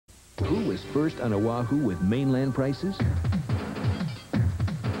Who was first on Oahu with mainland prices?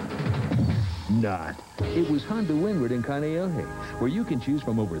 Not. It was Honda Windward in Kaneohe, where you can choose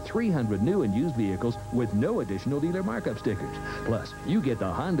from over 300 new and used vehicles with no additional dealer markup stickers. Plus, you get the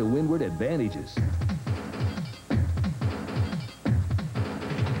Honda Windward advantages.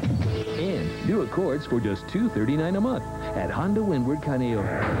 And new Accords for just $239 a month at Honda Windward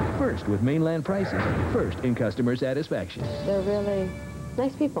Kaneohe. First with mainland prices, first in customer satisfaction. They're really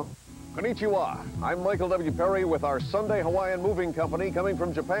nice people. Konnichiwa. I'm Michael W. Perry with our Sunday Hawaiian Moving Company coming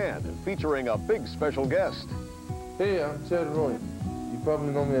from Japan and featuring a big special guest. Hey, I'm Ted Roy. You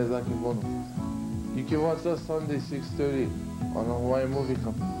probably know me as Akibono. You can watch us Sunday 6:30 on the Hawaiian Movie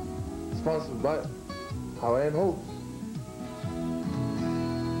Company. Sponsored by Hawaiian Hopes.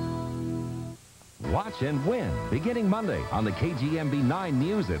 Watch and win beginning Monday on the KGMB 9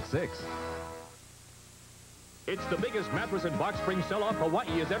 News at 6. It's the biggest mattress and box spring sell-off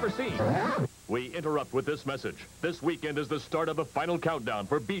Hawaii has ever seen. We interrupt with this message. This weekend is the start of the final countdown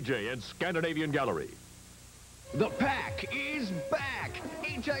for BJ and Scandinavian Gallery. The pack is back!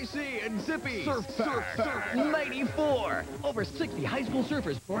 HIC and Zippy! Surf 94! Over 60 high school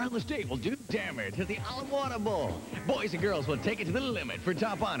surfers around the state will do damage at the Ala Bowl. Boys and girls will take it to the limit for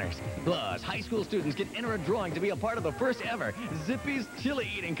top honors. Plus, high school students can enter a drawing to be a part of the first ever Zippy's Chili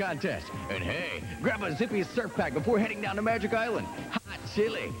Eating Contest. And hey, grab a Zippy's Surf Pack before heading down to Magic Island. Hot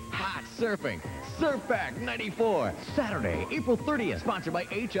chili, hot surfing. Surf Pack 94, Saturday, April 30th, sponsored by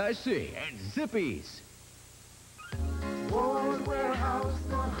HIC and Zippy's.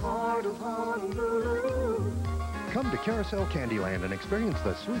 Come to Carousel Candyland and experience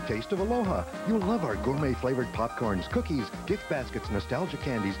the sweet taste of Aloha. You'll love our gourmet-flavored popcorns, cookies, gift baskets, nostalgia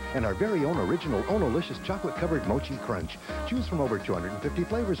candies, and our very own original Onolicious chocolate-covered mochi crunch. Choose from over 250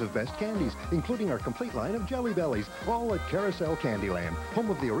 flavors of best candies, including our complete line of Jelly Bellies, all at Carousel Candyland, home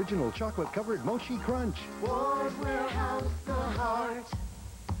of the original chocolate-covered mochi crunch. Wars Warehouse, the heart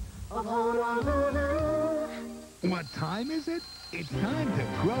of Honolulu. What time is it? It's time to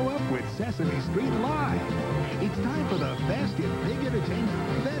grow up with Sesame Street Live. It's time for the best in big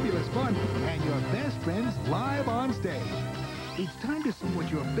entertainment, fabulous fun, and your best friends live on stage. It's time to see what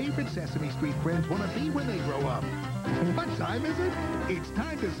your favorite Sesame Street friends want to be when they grow up. What time is it? It's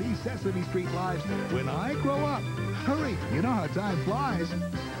time to see Sesame Street Live's When I Grow Up. Hurry, you know how time flies.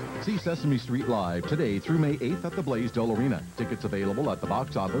 See Sesame Street Live today through May 8th at the Blaisdell Arena. Tickets available at the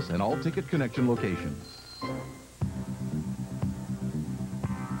box office and all Ticket Connection locations.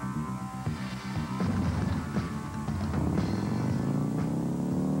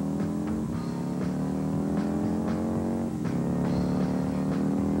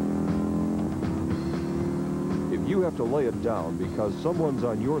 You have to lay it down because someone's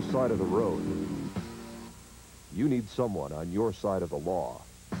on your side of the road. You need someone on your side of the law.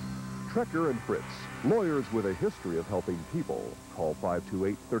 Trecker and Fritz, lawyers with a history of helping people. Call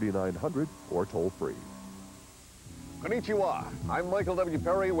 528-3900 or toll free. Konnichiwa. I'm Michael W.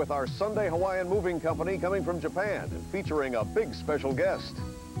 Perry with our Sunday Hawaiian Moving Company coming from Japan and featuring a big special guest.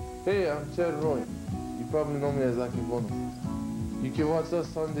 Hey, I'm Ted Roy. You probably know me as Akibono. You can watch us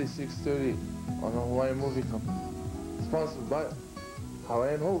Sunday 6:30 on the Hawaiian Movie Company. Sponsored by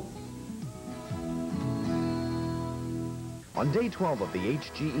Hawaiian Hope. On day 12 of the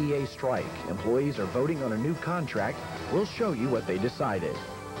HGEA strike, employees are voting on a new contract. We'll show you what they decided.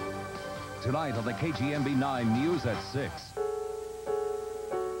 Tonight on the KGMB 9 News at 6.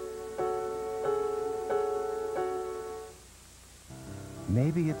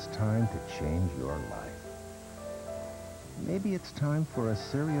 Maybe it's time to change your life. Maybe it's time for a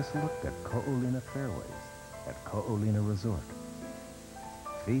serious look at Ko'olina Fairways at Ko'olina Resort.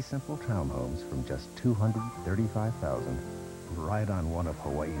 Fee simple townhomes from just $235,000 right on one of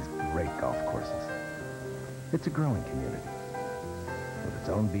Hawaii's great golf courses. It's a growing community with its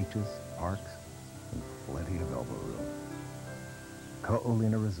own beaches, parks, and plenty of elbow room.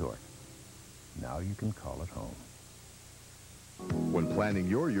 Ko'olina Resort. Now you can call it home. When planning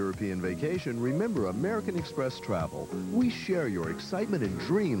your European vacation, remember American Express Travel. We share your excitement and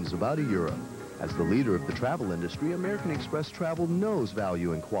dreams about a Europe. As the leader of the travel industry, American Express Travel knows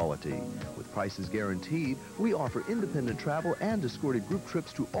value and quality. With prices guaranteed, we offer independent travel and escorted group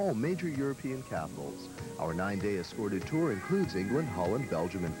trips to all major European capitals. Our 9-day escorted tour includes England, Holland,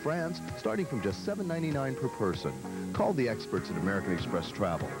 Belgium, and France, starting from just $7.99 per person. Call the experts at American Express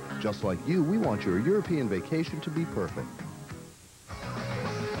Travel. Just like you, we want your European vacation to be perfect.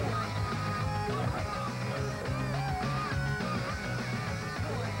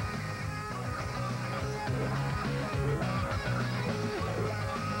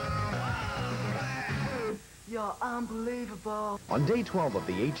 You're unbelievable. On day 12 of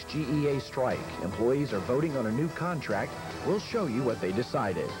the HGEA strike, employees are voting on a new contract. We'll show you what they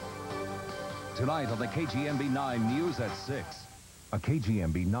decided. Tonight on the KGMB 9 News at 6. A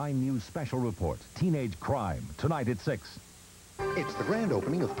KGMB 9 News special report, Teenage Crime, tonight at 6. It's the grand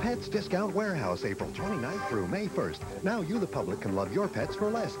opening of Pets Discount Warehouse, April 29th through May 1st. Now you, the public, can love your pets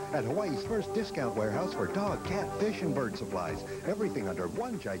for less at Hawaii's first discount warehouse for dog, cat, fish, and bird supplies. Everything under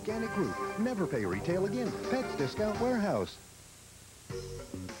one gigantic roof. Never pay retail again. Pets Discount Warehouse.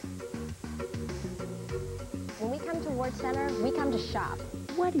 When we come to Ward Center, we come to shop.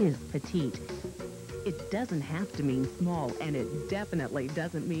 What is petite? It doesn't have to mean small, and it definitely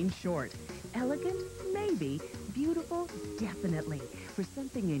doesn't mean short. Elegant? Maybe. Beautiful? Definitely. For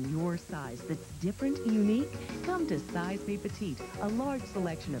something in your size that's different, unique, come to Size Me Petite, a large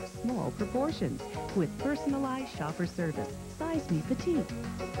selection of small proportions. With personalized shopper service, Size Me Petite.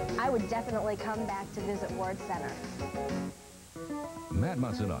 I would definitely come back to visit Ward Center. Matt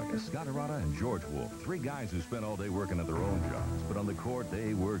Matsunaga, Scott Arata, and George Wolf, three guys who spent all day working at their own jobs, but on the court,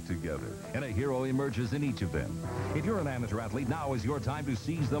 they work together, and a hero emerges in each of them. If you're an amateur athlete, now is your time to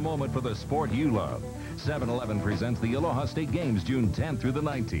seize the moment for the sport you love. 7-Eleven presents the Aloha State Games, June 10th through the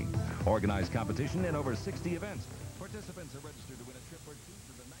 19th. Organized competition in over 60 events. Participants are registered to win a trip or two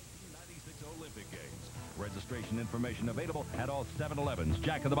to the 1996 Olympic Games. Registration information available at all 7-Elevens,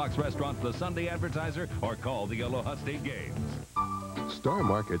 Jack in the Box restaurants, the Sunday Advertiser, or call the Aloha State Games. Star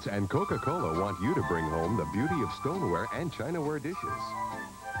Markets and Coca-Cola want you to bring home the beauty of stoneware and chinaware dishes.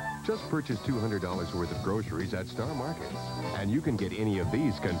 Just purchase $200 worth of groceries at Star Markets, and you can get any of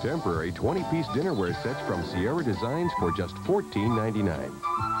these contemporary 20-piece dinnerware sets from Sierra Designs for just $14.99.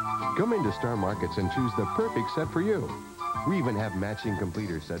 Come into Star Markets and choose the perfect set for you. We even have matching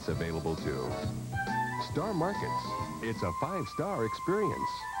completer sets available too. Star Markets. It's a 5-star experience.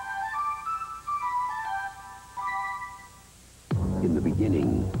 In the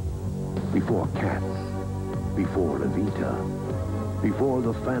beginning, before Cats, before Evita, before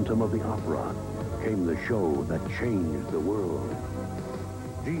the Phantom of the Opera, came the show that changed the world.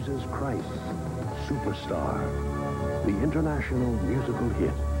 Jesus Christ, Superstar, the international musical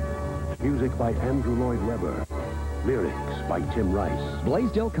hit. Music by Andrew Lloyd Webber. Lyrics by Tim Rice.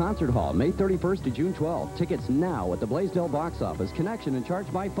 Blaisdell Concert Hall, May 31st to June 12th. Tickets now at the Blaisdell box office. Connection and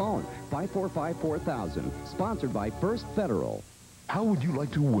charge by phone. 545-4000. Sponsored by First Federal. How would you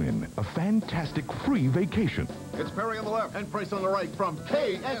like to win a fantastic free vacation? It's Perry on the left and Price on the right from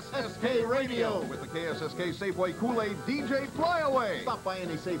KSSK Radio with the KSSK Safeway Kool-Aid DJ Flyaway. Stop by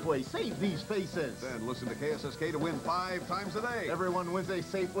any Safeway. Save these faces. Then listen to KSSK to win 5 times a day. Everyone wins a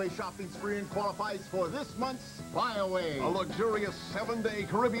Safeway shopping spree and qualifies for this month's Flyaway. A luxurious 7-day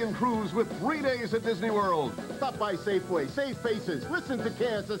Caribbean cruise with 3 days at Disney World. Stop by Safeway. Save faces. Listen to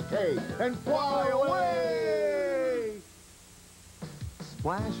KSSK and fly away.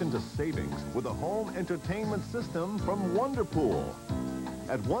 Splash into savings with a home entertainment system from Wonderpool.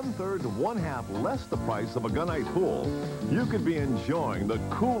 At 1/3 to 1/2 less the price of a gunite pool, you could be enjoying the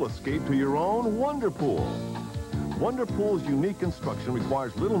cool escape to your own Wonderpool. Wonderpool's unique construction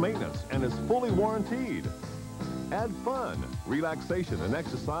requires little maintenance and is fully warranted. Add fun, relaxation, and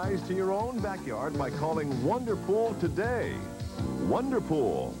exercise to your own backyard by calling Wonderpool today.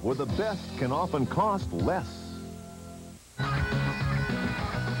 Wonderpool, where the best can often cost less.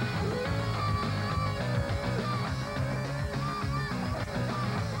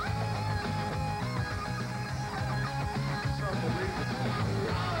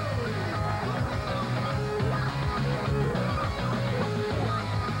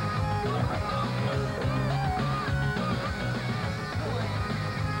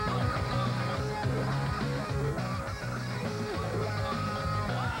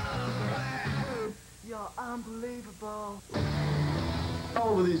 Unbelievable. How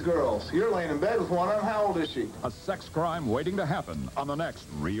old are these girls? You're laying in bed with one of them. How old is she? A sex crime waiting to happen on the next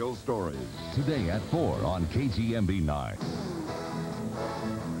Real Stories. Today at 4 on KGMB 9.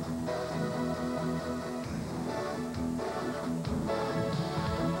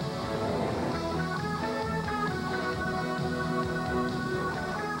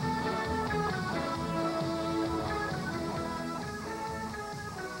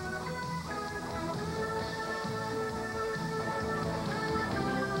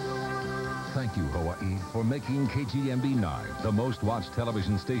 Thank you, Hawaii, for making KGMB 9 the most watched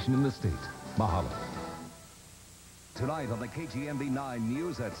television station in the state. Mahalo. Tonight on the KGMB 9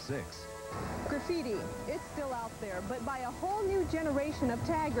 News at 6. Graffiti, it's still out there, but by a whole new generation of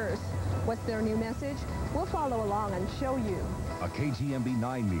taggers. What's their new message? We'll follow along and show you. A KGMB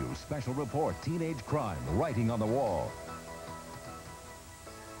 9 News special report, Teenage Crime, Writing on the Wall.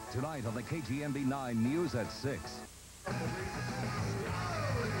 Tonight on the KGMB 9 News at 6.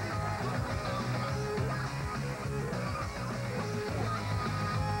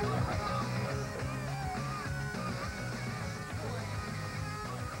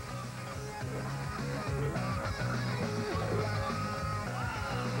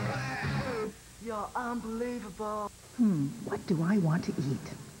 You're unbelievable. What do I want to eat?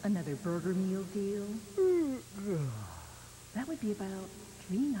 Another burger meal deal? That would be about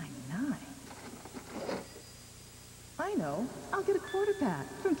 $3.99. I know. I'll get a quarter pack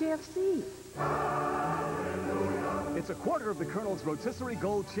from KFC. It's a quarter of the Colonel's rotisserie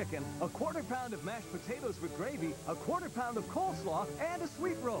gold chicken, a quarter pound of mashed potatoes with gravy, a quarter pound of coleslaw, and a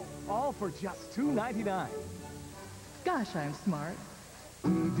sweet roll. All for just $2.99. Gosh, I'm smart.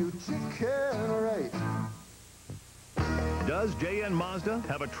 We do chicken right. Does JN Mazda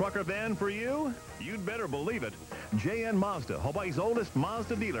have a trucker van for you? You'd better believe it. JN Mazda, Hawaii's oldest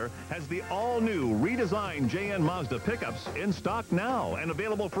Mazda dealer, has the all-new redesigned JN Mazda pickups in stock now and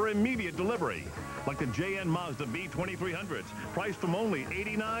available for immediate delivery. Like the JN Mazda B2300s, priced from only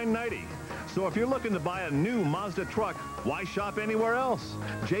 $89.90. So if you're looking to buy a new Mazda truck, why shop anywhere else?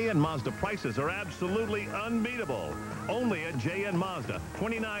 JN Mazda prices are absolutely unbeatable. Only at JN Mazda,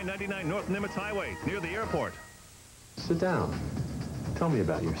 2999 North Nimitz Highway, near the airport. Sit down. Tell me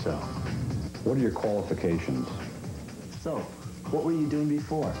about yourself. What are your qualifications? So, what were you doing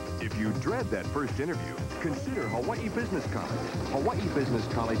before? If you dread that first interview, consider Hawaii Business College. Hawaii Business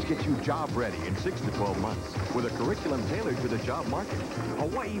College gets you job ready in 6 to 12 months with a curriculum tailored to the job market.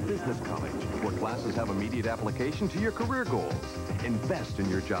 Hawaii Business College, where classes have immediate application to your career goals. Invest in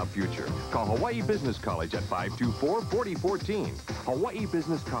your job future. Call Hawaii Business College at 524-4014. Hawaii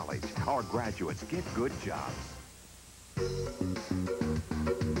Business College. Our graduates get good jobs.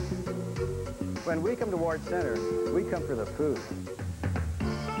 When we come to Ward Center, we come for the food.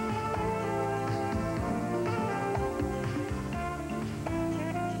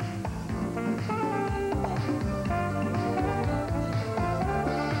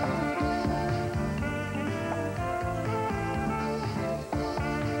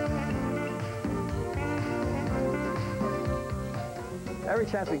 Every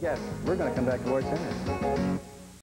chance we get, we're going to come back to Ward Center.